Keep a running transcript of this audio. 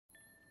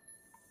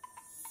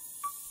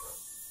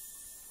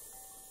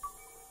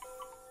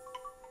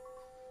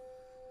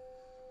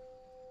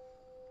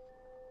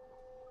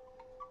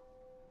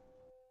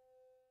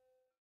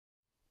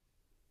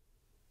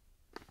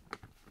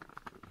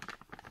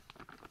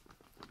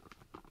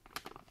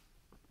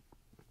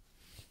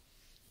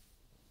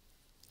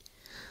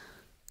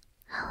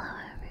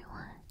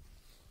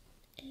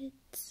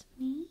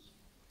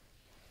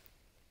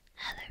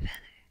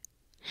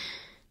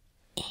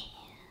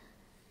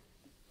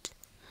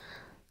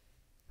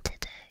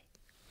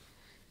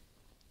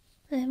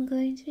I'm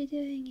going to be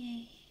doing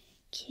a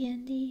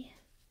candy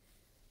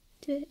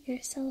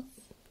do-it-yourself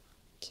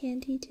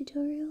candy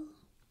tutorial,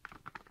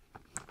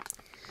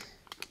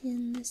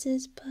 and this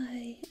is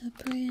by a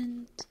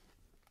brand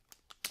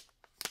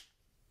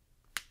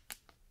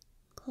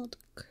called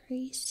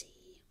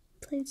Kracie.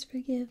 Please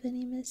forgive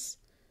any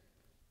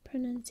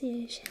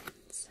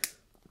mispronunciations.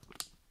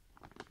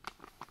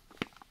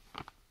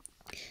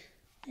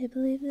 I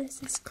believe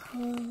this is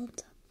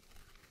called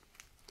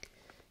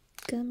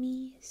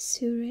Gumi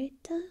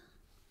Tsureta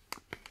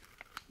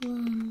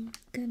long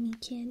gummy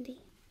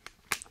candy,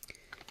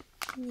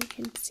 and you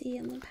can see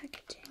on the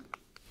packaging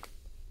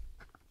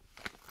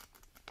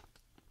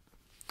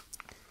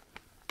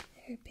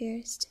there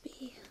appears to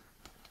be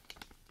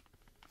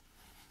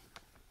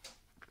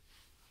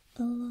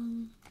a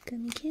long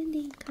gummy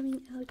candy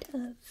coming out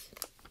of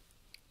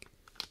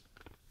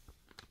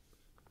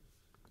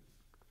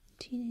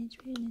Teenage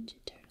Mutant Ninja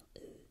Turtle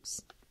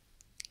ooze.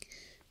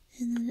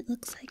 And then it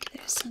looks like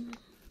there's some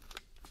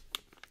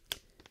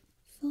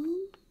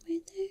foam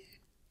right there.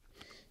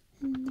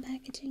 And the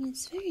packaging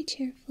is very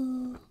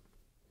cheerful.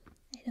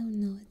 I don't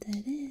know what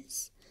that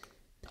is,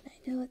 but I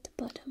know at the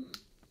bottom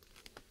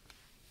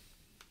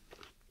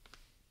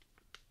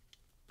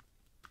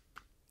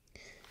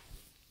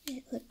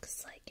it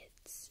looks like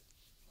it's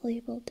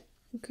labeled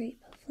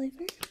grape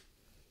flavor.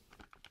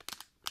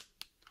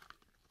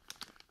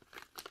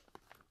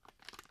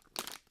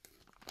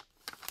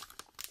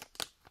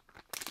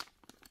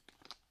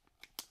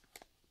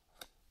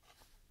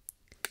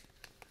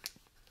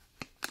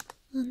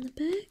 On the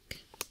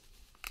back,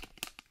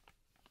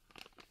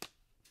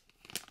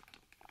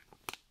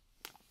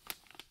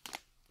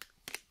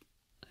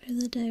 are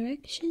the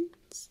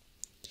directions.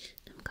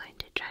 I'm going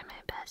to try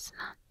my best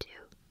not to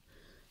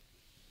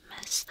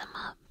mess them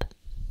up.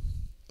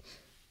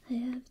 I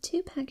have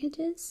two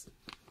packages.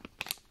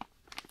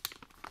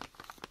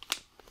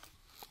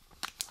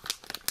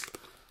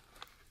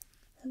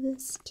 Of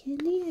this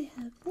candy,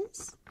 I have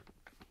this.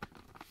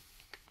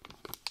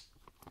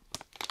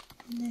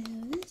 And I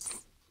have this.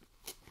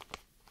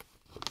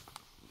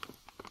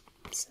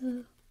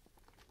 So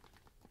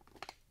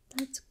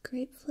that's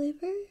grape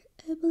flavor,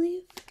 I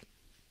believe.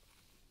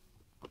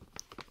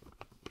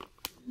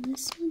 And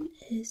this one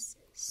is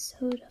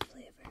soda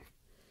flavor,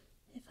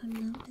 if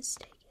I'm not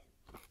mistaken.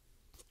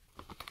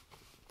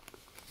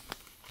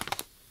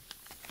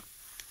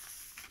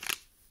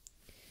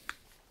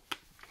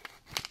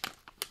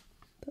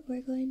 But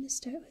we're going to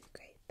start with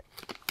grape.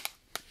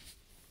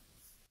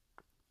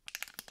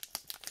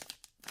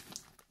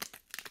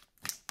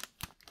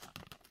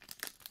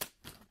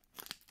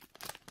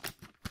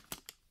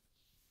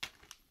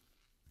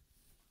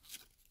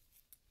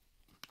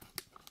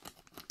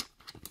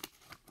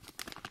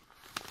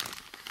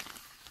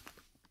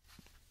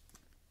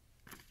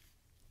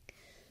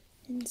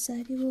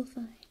 Inside you will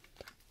find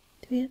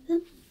 3 of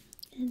them,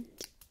 and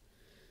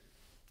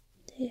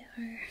they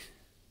are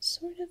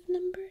sort of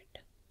numbered.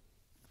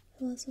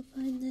 You'll also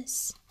find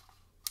this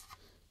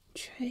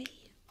tray,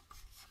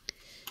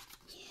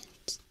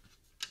 and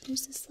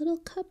there's this little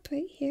cup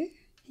right here,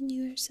 and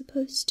you are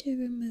supposed to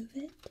remove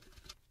it.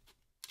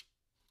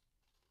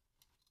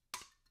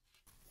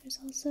 There's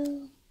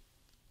also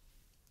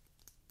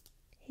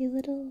a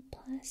little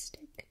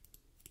plastic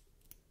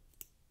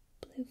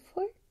blue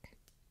fork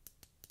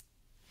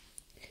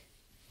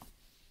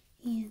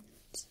and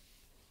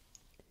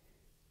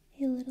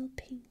a little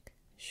pink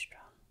straw.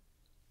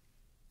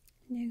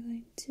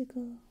 And you're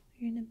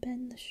going to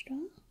bend the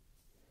straw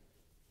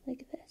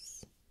like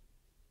this.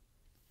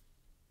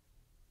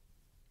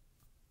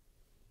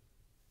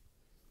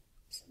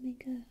 So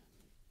make a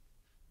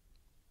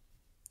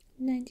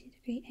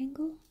 90-degree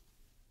angle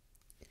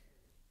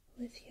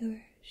with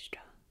your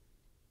straw.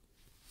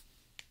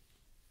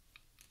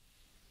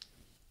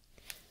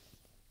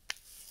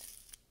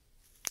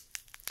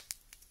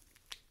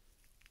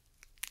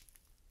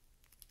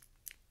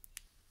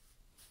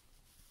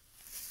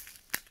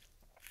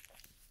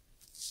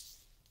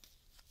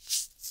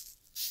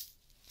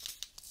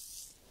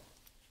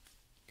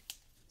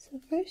 So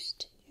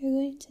first, you're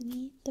going to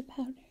need the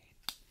powder,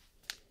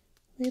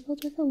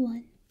 labeled with a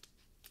 1.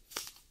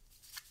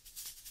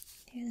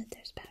 Hear that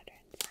there's powder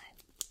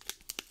inside.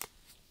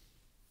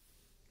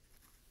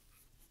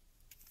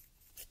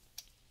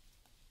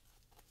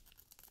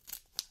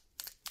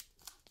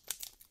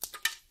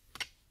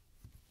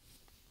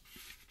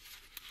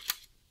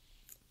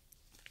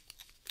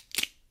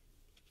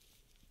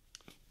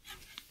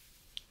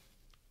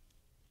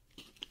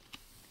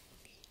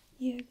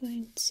 You're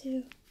going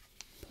to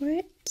pour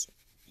it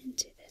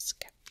into this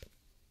cup.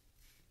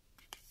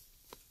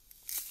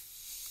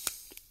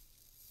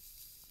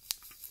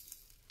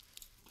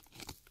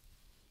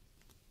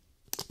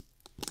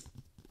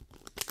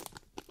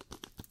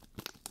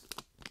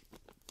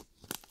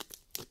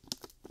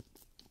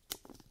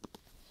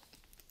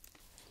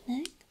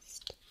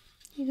 Next,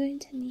 you're going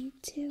to need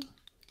to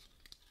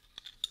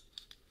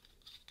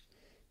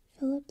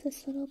fill up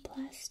this little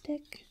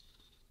plastic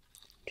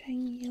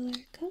triangular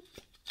cup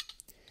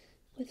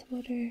with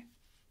water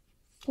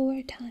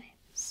 4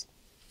 times.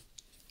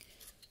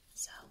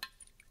 So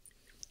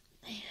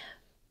I have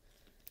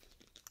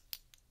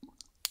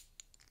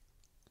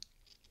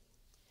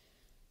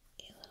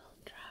a little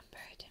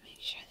dropper to make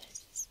sure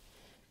this is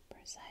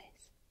precise.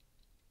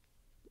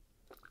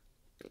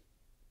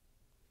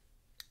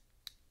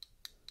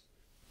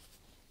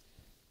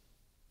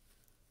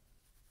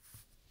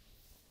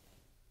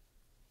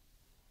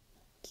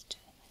 Let's do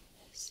it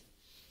like this.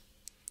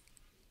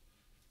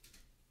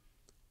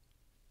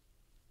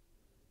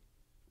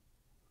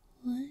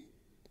 1,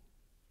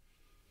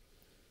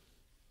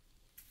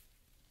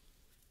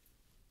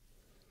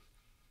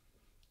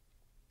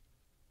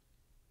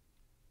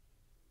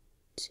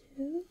 2.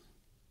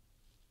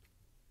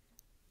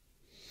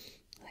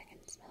 Oh, I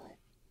can smell it.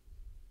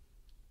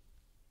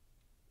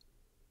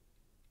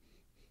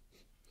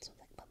 It smells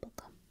like bubble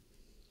gum.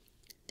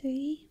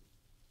 3.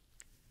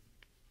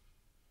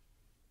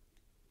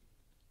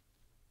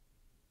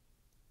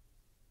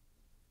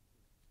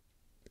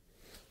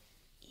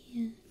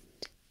 And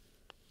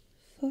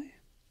 4.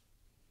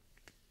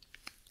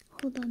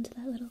 Hold on to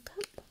that little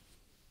cup.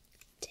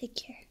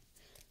 Take your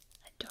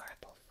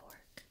adorable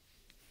fork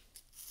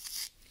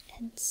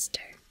and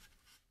stir.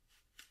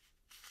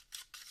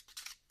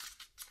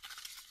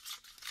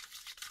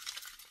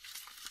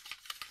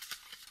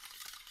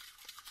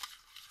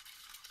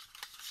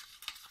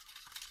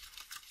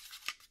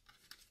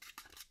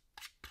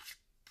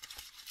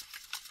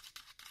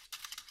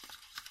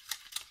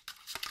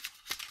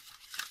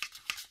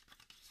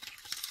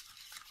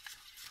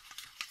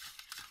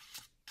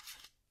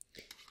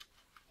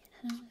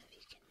 I don't know if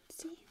you can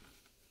see.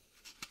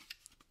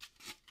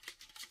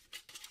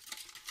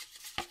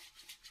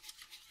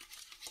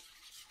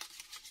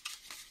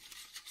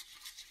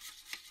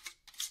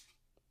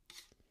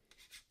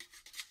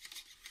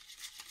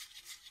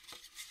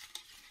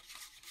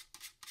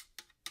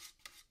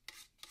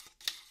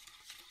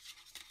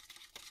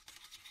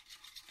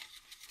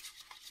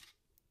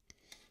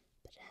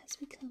 But it has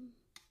become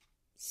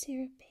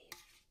syrupy.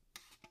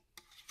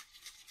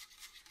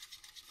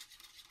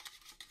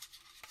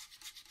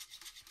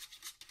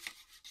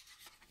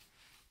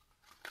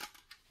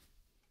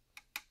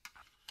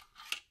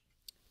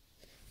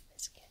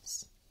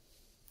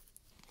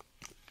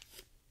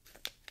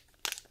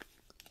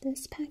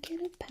 This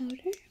packet of powder,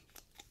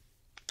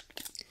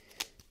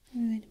 and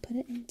we're going to put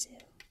it into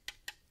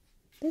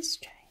this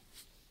tray.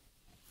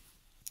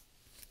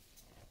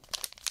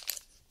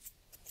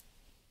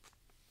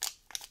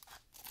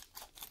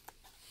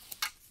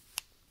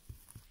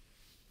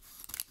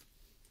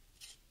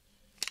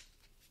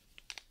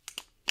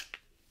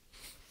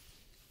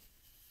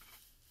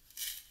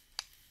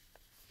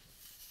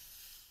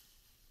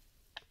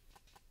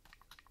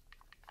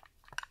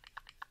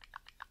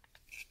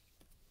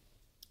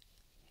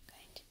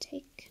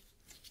 Take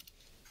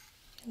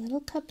your little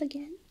cup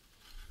again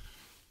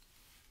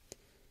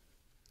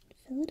and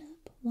fill it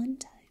up 1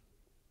 time.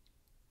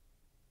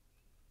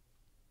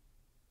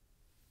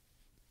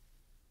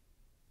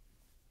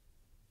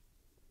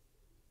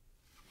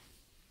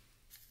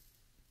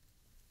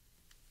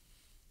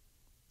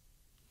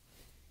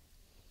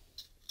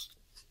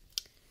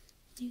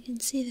 You can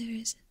see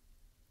there is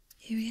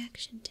a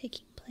reaction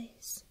taking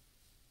place.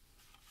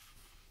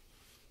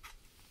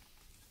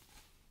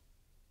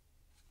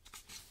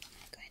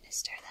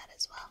 Stir that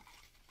as well.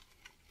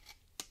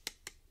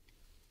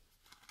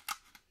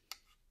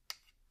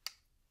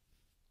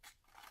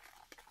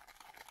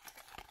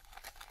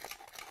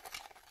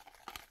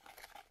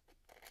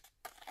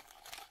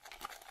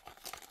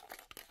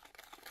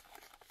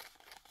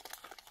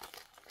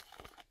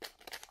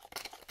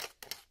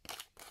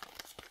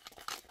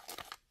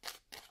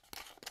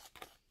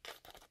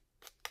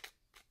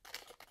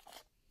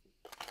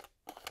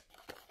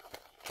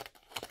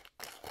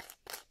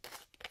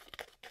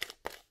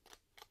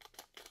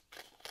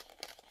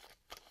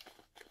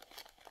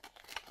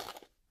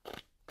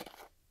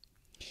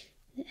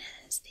 It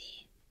has the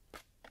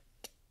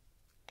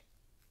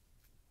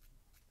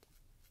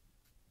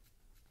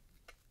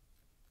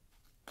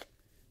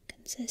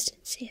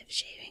consistency of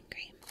shaving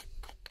cream.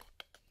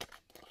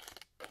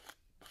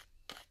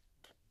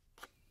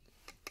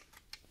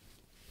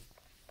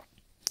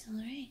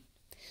 Alright,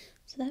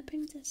 so that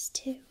brings us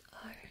to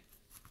our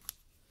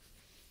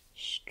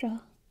straw.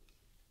 What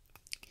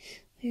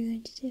you're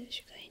going to do is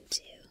you're going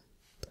to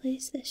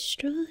place this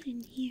straw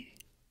in here,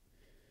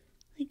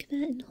 like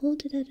that, and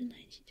hold it at a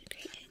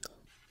 90-degree angle.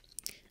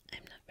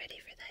 I'm not ready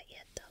for that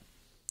yet, though.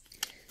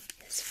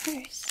 Because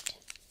first,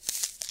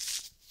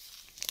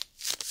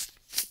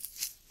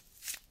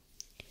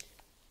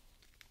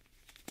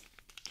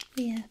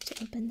 we have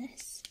to open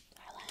this,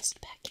 our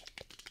last packet.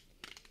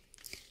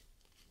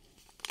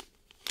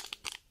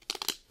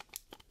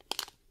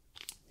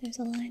 There's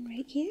a line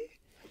right here,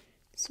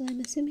 so I'm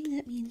assuming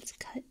that means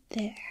cut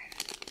there.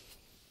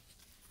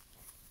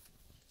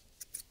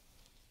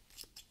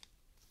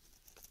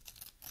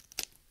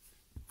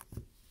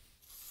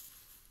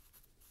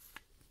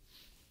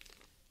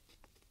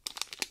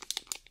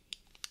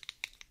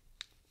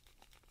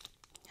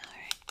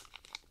 Alright.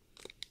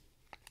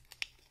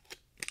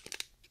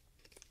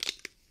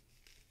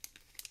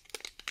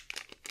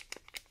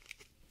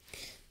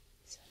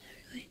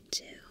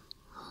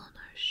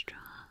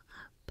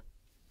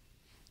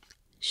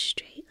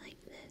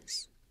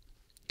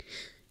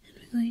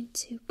 going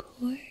to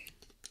pour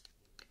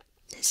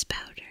this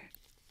powder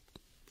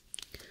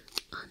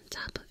on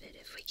top of it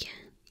if we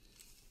can.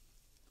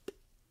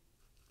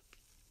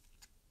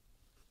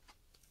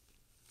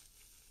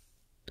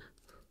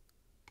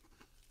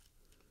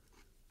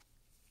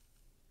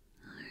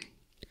 Alright,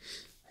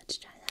 let's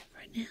try that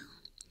for now.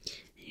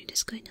 And you're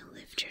just going to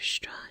lift your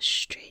straw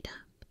straight up.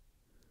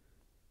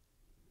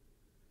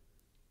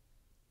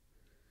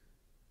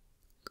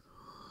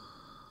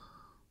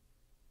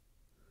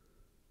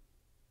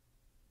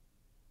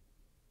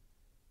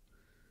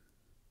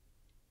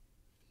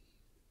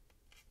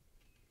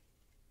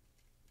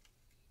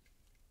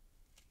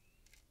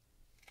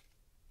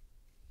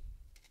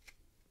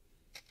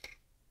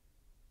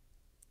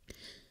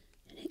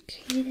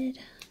 Created,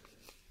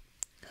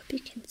 hope you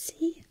can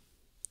see,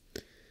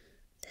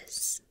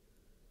 this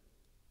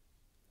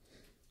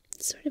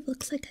sort of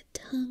looks like a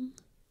tongue,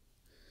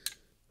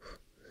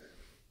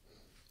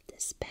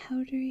 this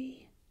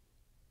powdery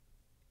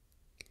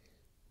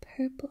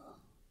purple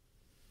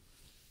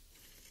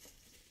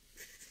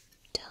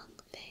tongue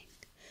thing,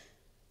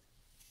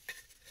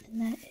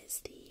 and that is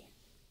the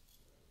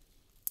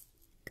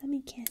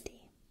gummy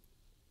candy.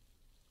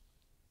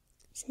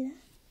 See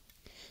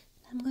that?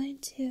 I'm going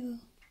to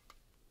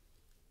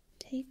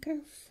take our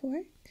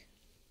fork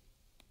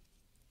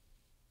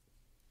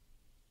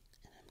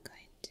and I'm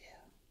going to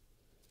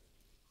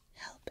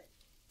help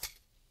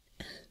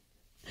it.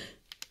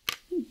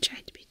 I'm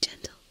trying to be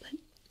gentle, but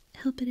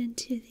help it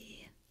into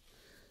the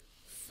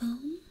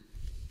foam.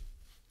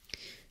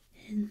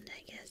 And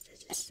I guess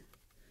this is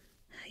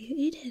how you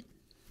eat it.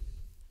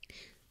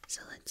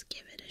 So let's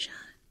give it a shot.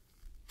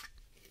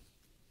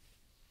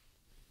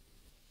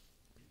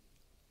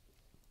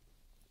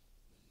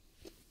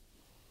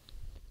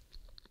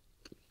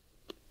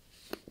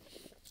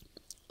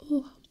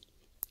 Oh.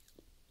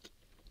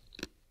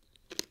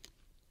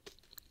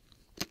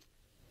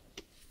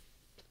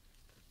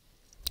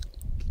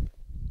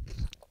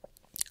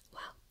 Wow.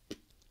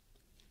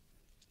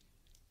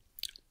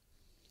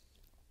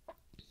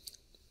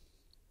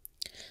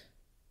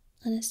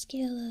 On a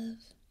scale of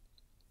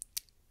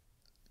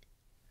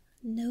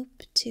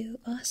nope to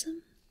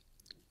awesome,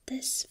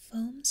 this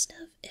foam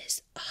stuff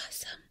is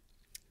awesome.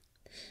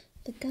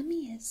 The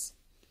gummy it's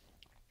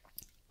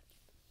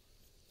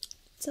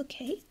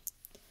okay,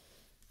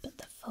 but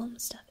the foam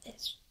stuff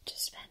is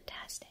just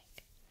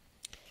fantastic.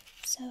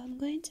 So I'm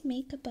going to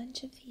make a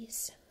bunch of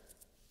these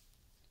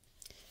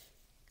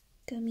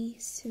Gumi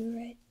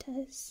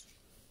Tsuretas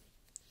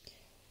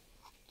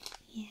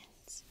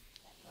and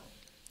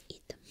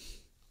eat them.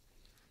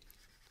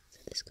 So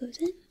this goes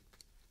in,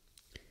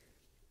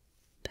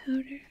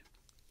 powder,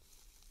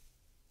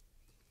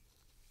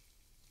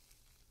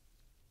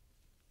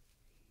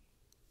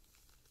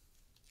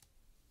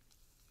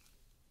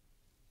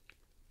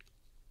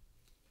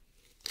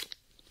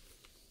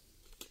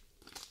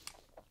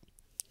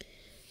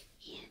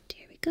 and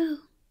here we go.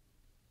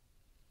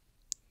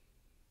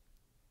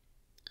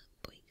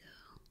 Up we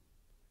go.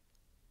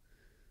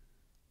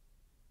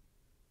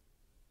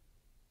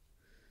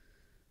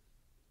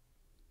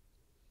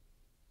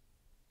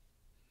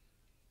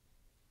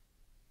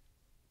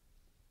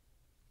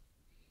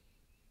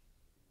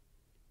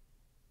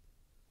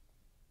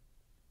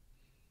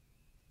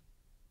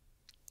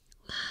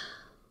 Wow.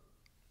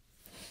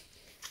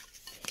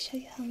 Let me show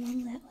you how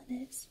long that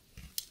one is.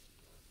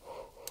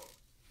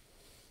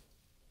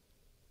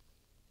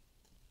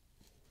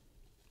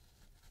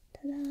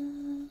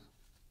 Ta-da!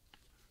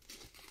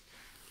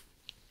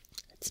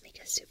 Let's make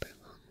a super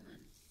long one.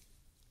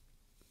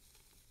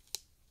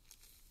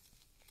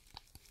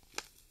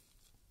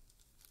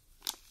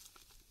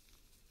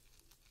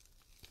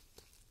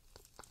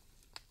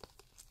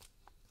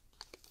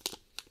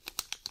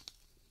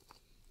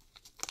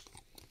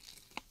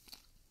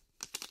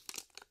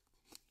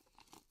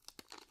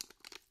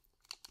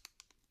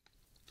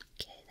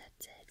 Okay,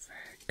 that's it for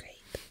our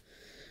grape.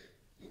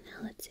 And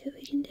now let's see what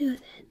we can do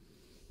with it.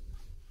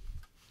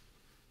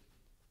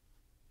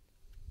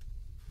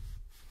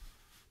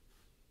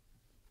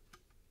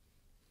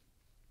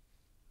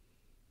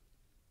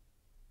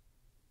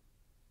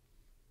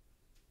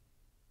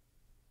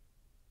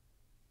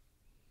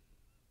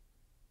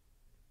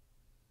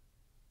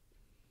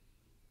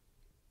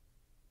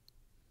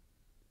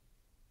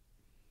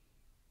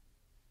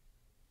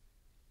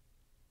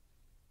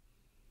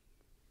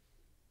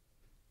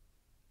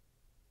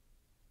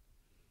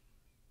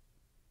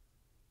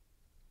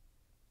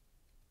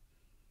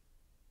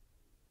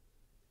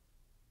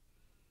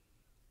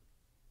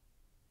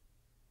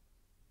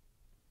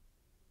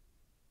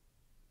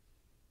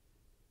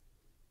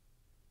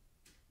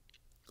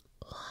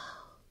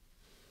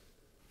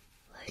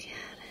 Look at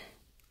it.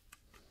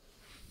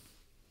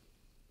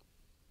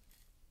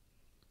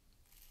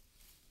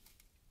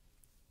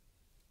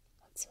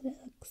 That's what it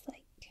looks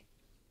like.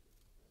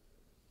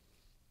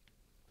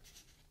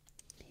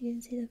 You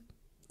can see the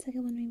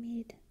second one we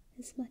made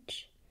is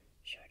much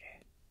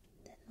shorter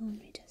than the one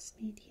we just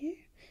made here.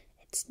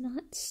 It's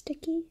not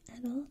sticky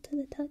at all to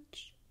the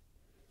touch.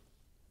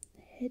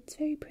 It It's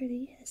very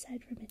pretty,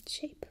 aside from its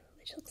shape,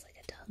 which looks like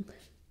a tongue.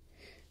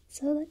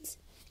 So let's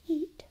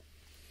eat.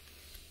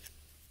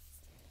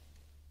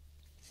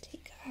 Let's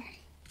take our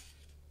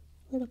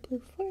little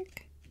blue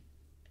fork.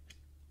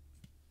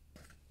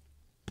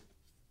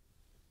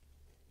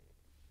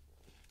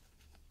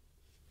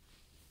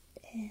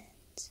 And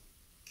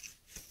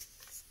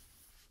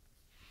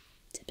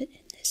dip it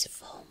in this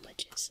foam,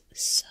 which is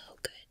so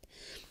good.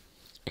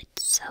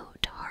 It's so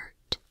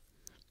tart.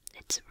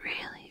 It's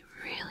really,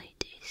 really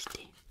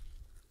tasty.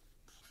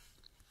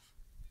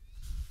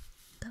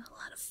 Got a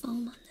lot of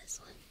foam on this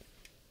one.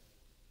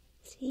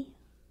 See?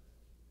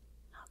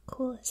 How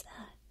cool is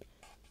that?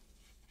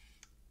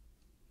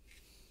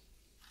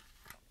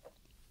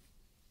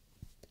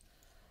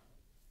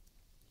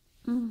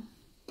 Mmm.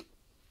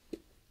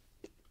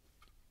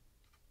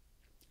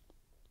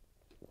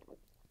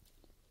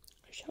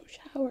 So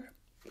sour.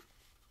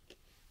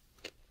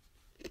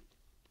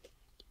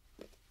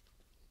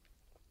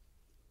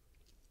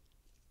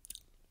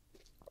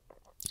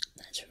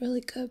 That's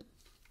really good.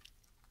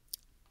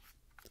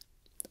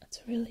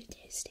 That's really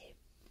tasty.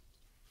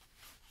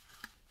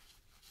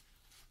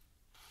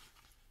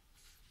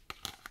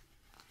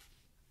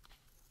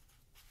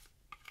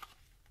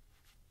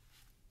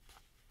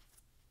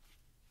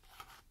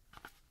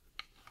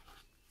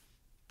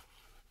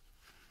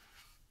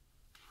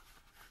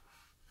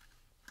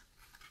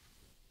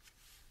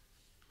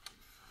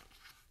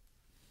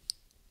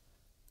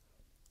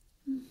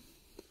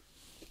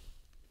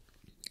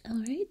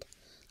 Alright,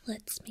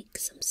 let's make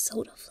some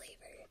soda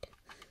flavored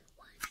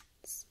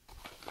ones.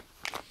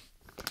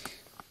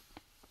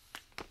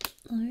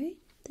 Alright,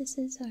 this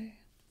is our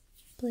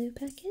blue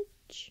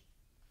package.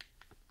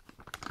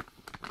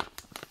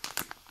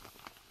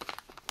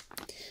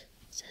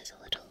 This has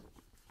a little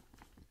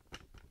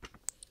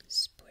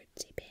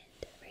sportsy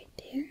band right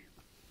there.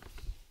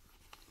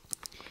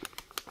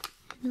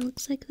 And it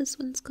looks like this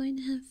one's going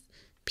to have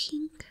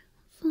pink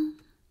foam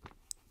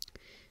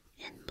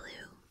and blue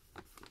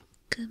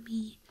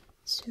Gummy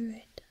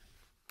Tsureta.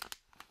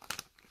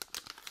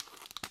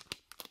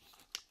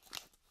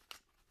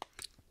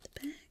 The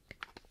back,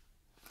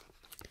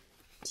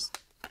 it's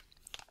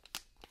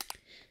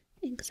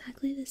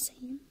exactly the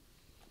same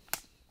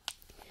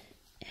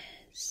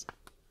as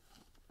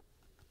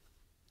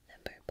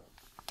the purple.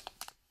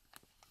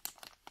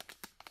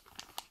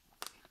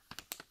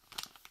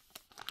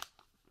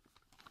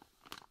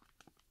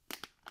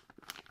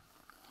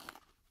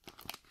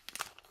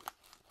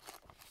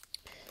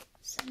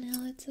 So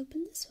now let's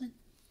open this one.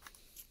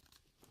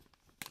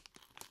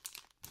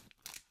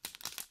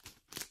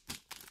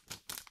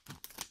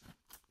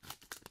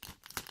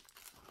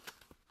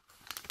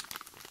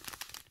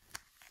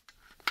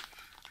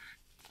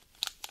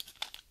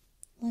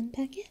 One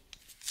packet.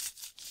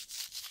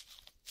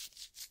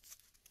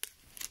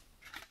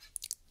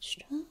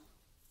 Straw.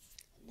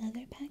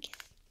 Another packet.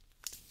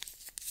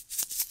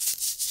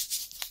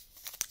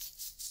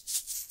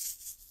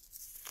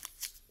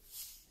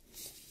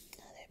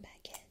 Another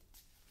packet.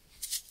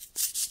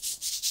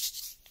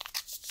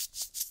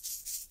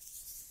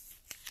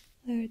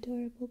 Our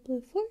adorable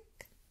blue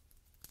fork.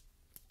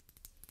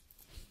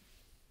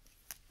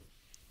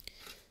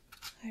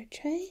 Our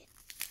tray.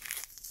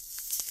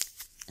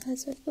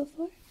 As with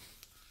before,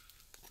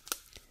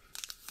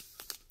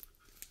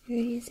 you're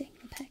using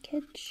a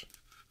package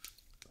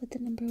with the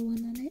number 1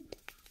 on it,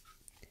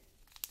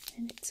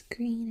 and it's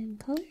green in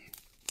color.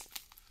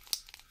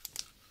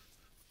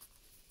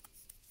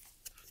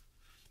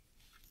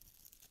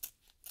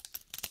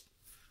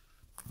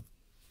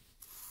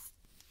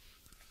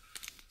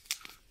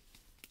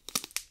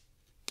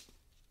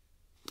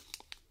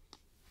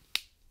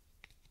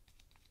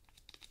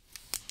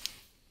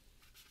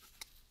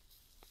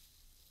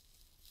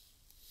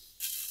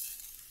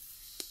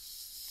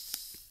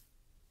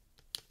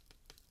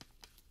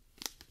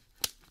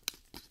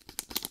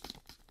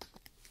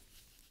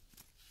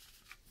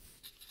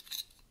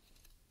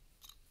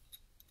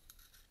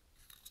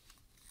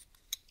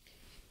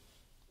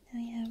 Now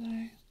we have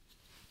our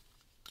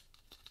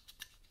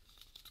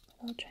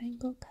little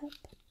triangle cup.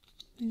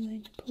 We're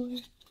going to pour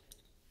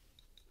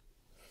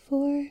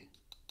 4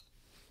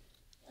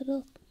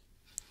 little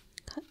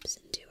cups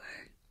into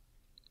our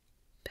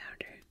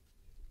powder.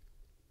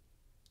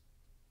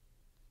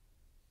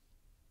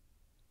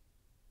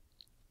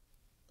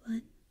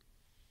 One.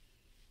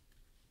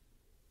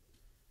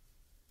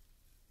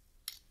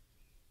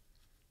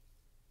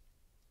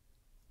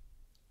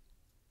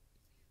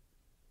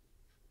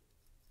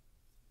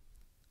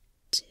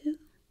 2. 3.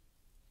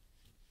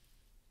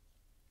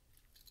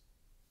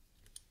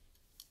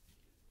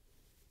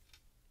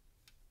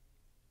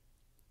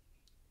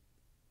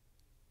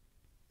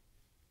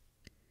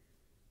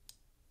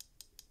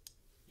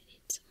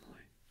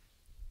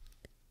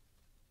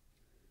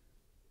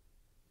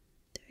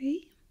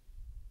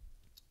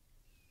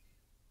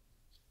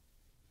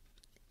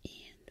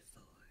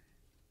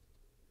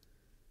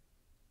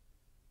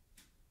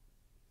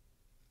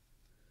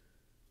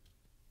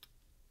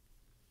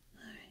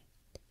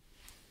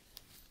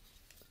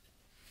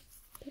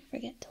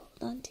 forget to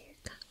hold on to your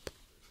cup.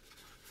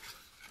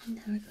 And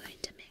now we're going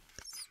to mix.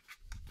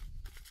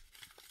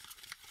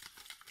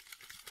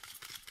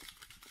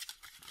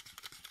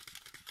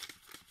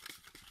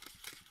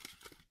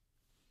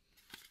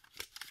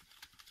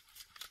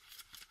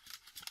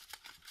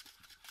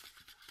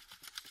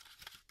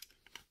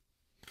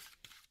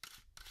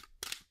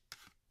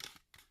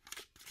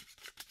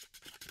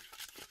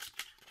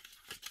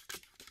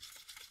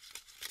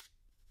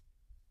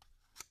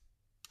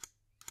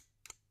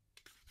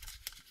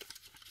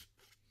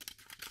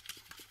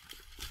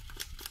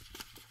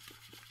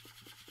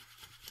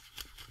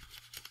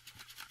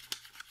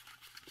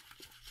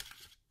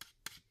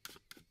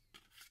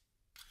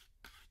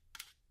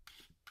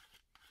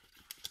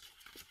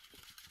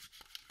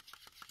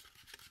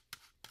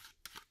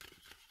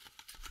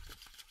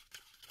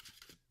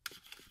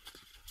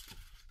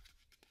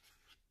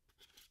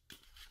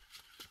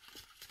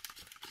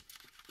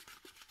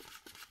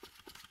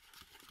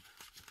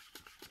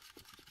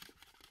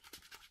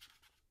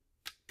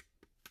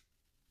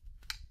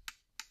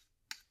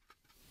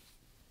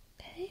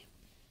 Okay.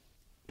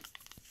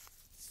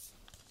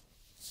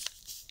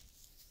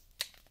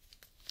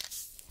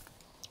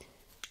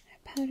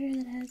 Our powder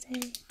that has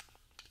a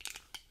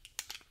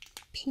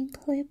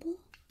pink label.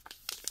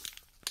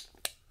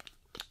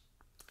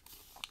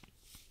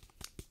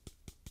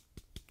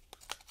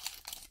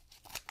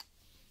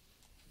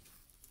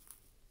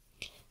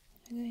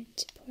 I'm going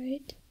to pour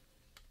it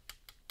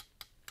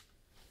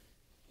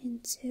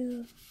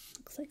into,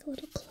 looks like a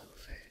little clover.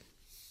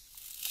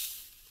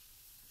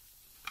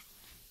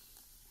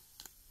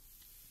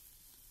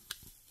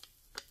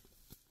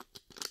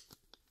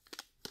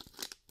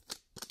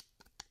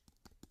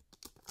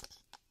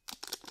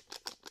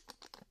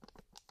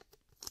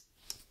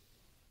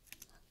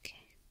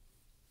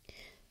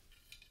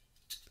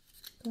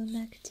 Go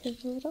back to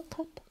the little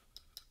cup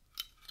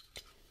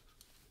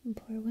and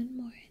pour one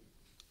more in.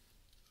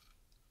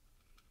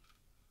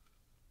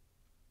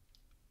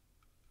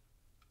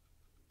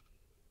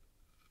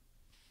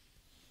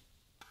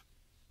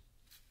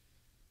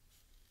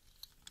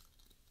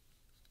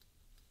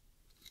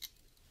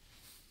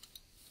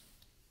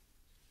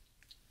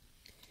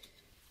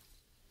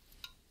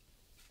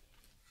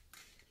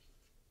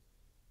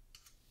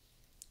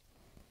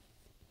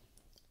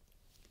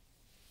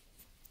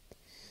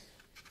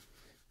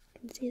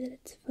 You can see that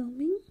it's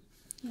foaming.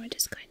 We're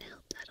just going to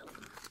help that along.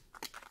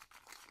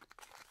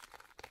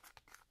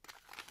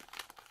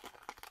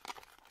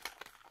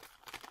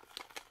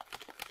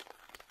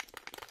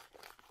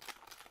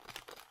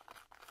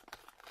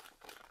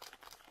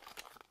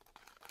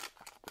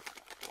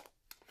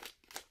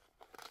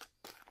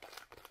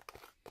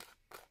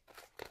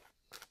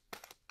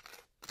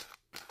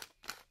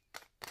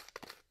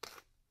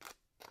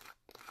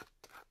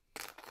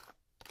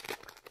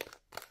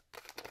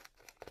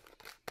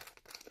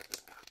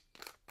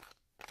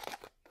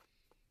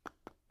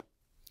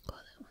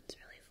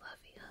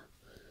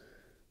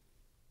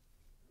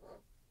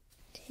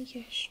 Take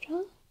your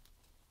straw,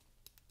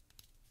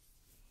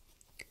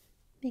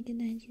 make a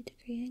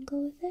 90-degree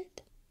angle with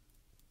it.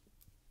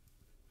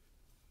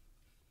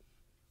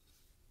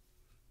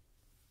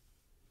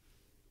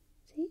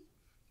 See?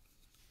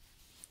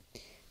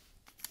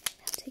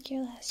 Now take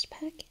your last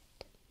packet,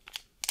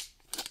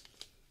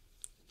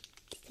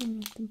 some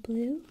of the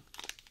blue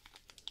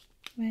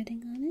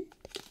writing on it,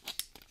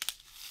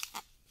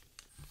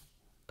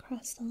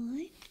 across the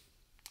line.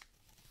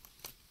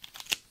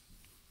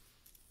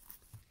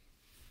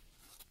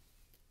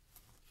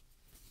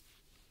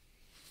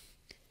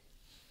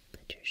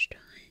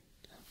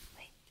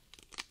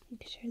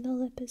 Make sure the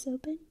lip is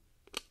open.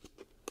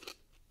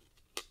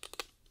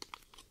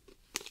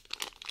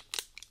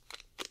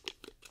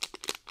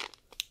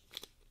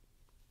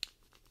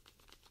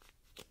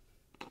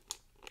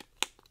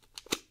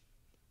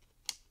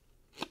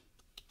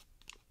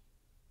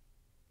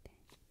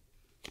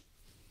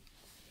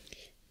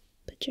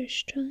 Put your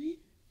straw in.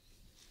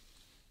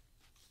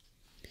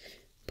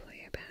 Pour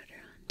your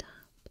powder on top.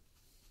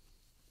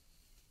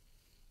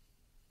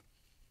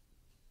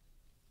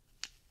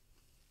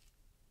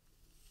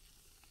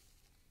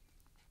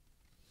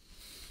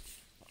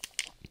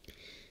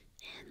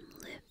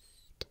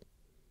 Lift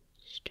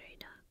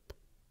straight up.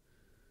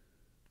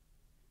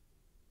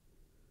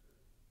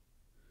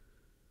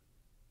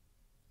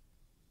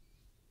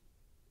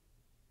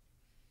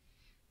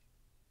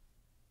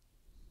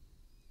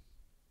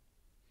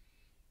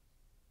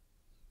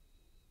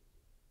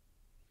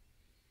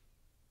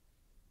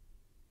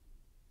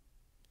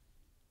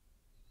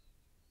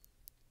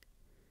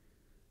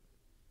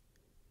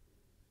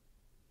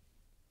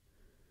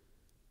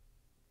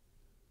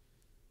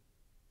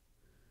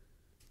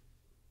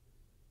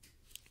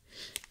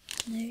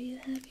 And there you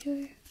have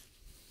your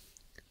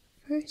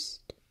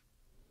first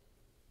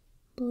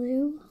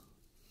blue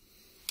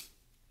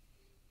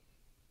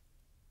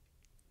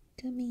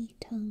gummy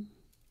tongue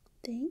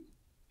thing.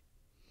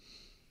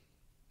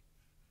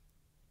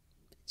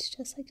 It's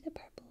just like the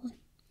purple one.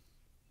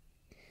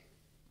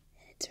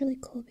 And it's really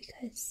cool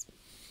because,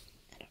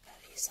 I don't know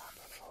if you saw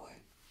before,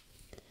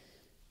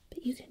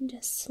 you can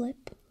just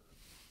slip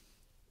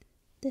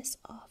this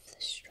off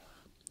the straw.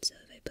 So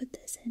if I put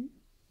this in,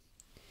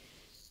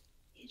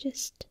 you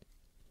just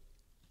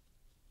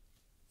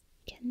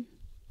can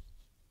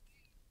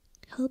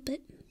help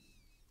it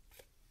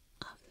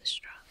off the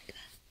straw like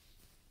that.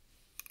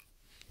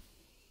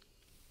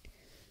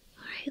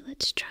 Alright,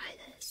 let's try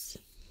this.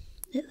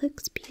 It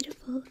looks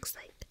beautiful. It looks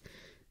like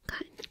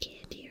cotton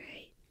candy,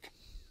 right?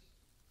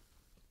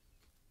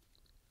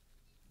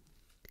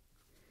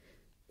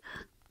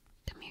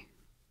 Come here.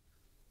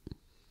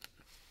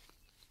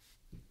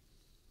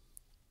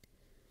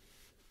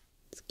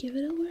 Let's give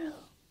it a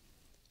whirl.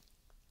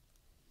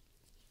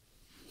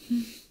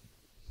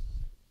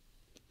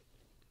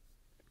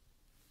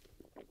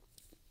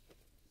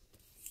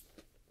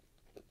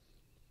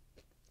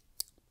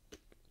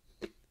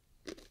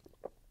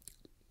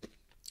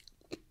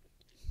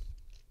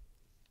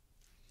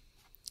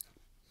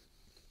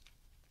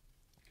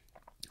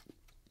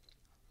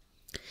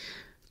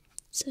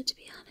 So to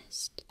be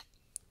honest,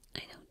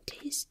 I don't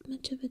taste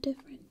much of a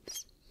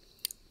difference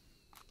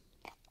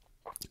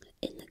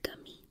in the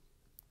gummy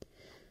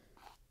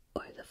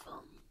or the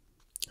foam.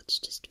 It's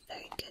just a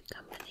very good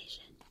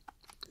combination.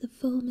 The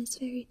foam is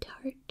very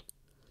tart.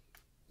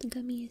 The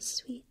gummy is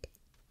sweet.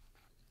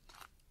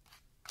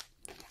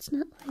 It's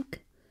not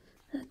like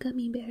a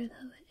gummy bear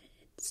though.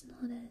 It's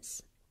not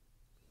as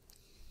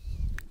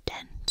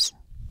dense.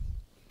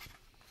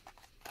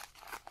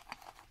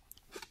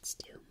 Let's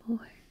do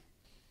more.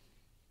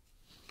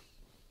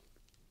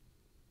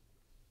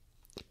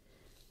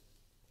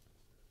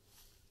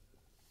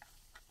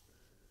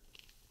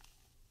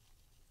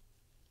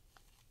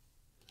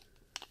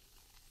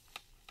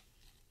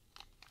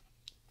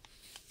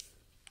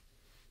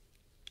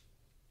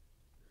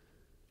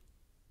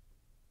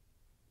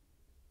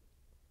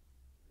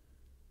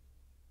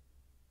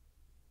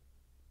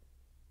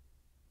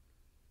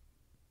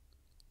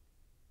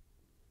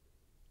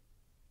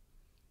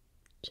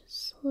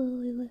 Just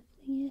slowly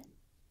lifting it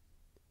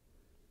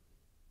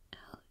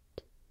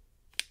out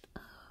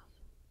of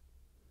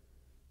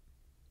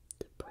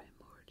the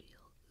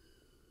primordial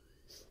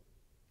ooze.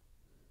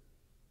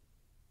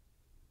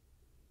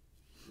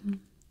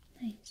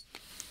 Nice.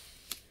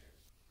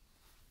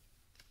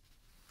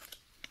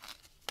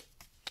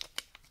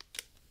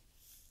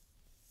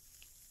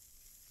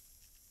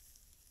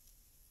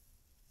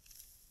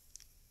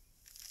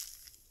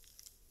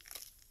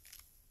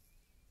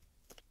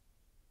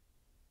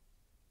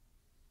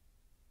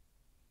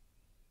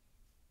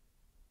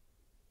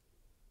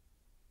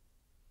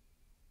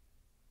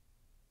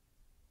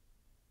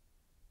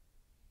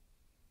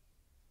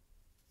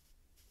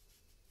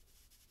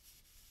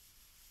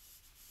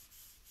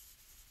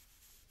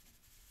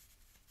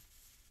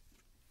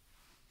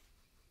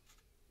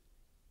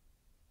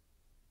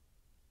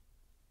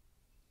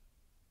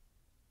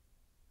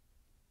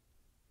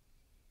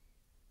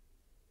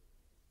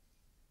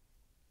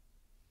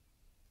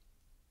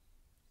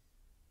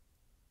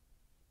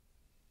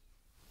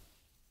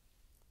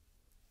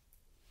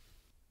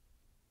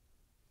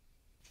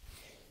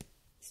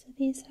 So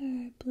these are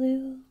our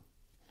blue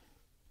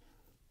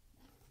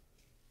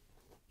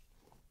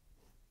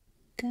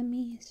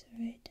Gummy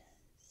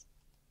Tsuretas.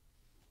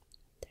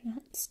 They're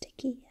not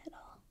sticky at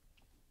all.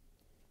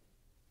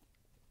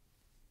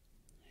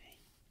 Alright,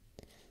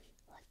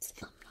 let's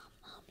nom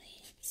nom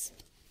these.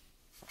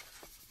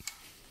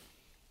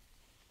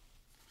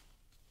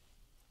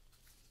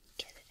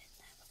 Get it in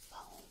that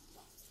foam.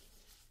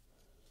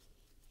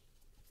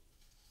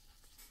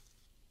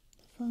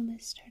 The foam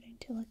is starting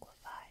to liquefy.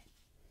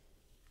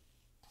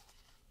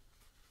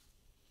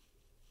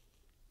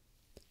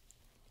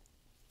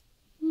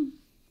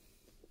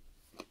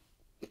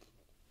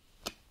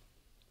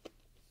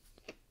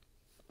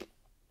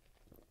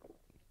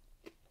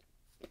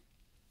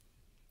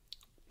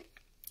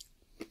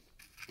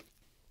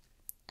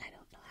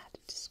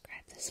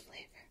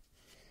 Flavor.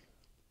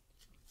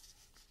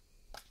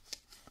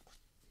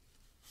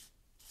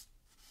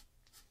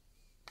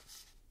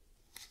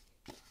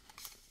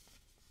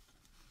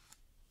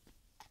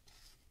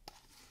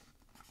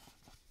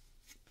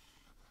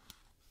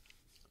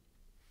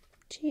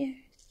 Cheers.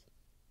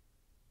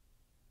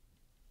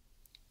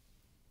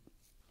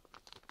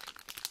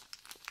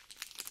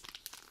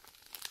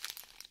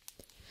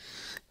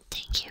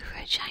 Thank you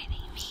for joining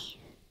me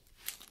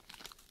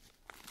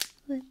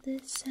with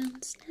this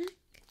sound snack.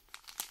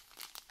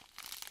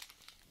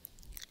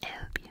 I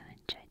hope you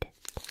enjoyed it.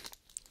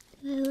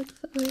 I look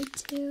forward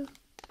to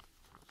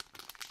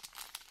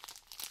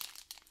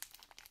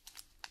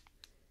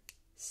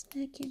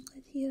snacking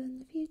with you in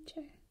the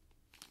future.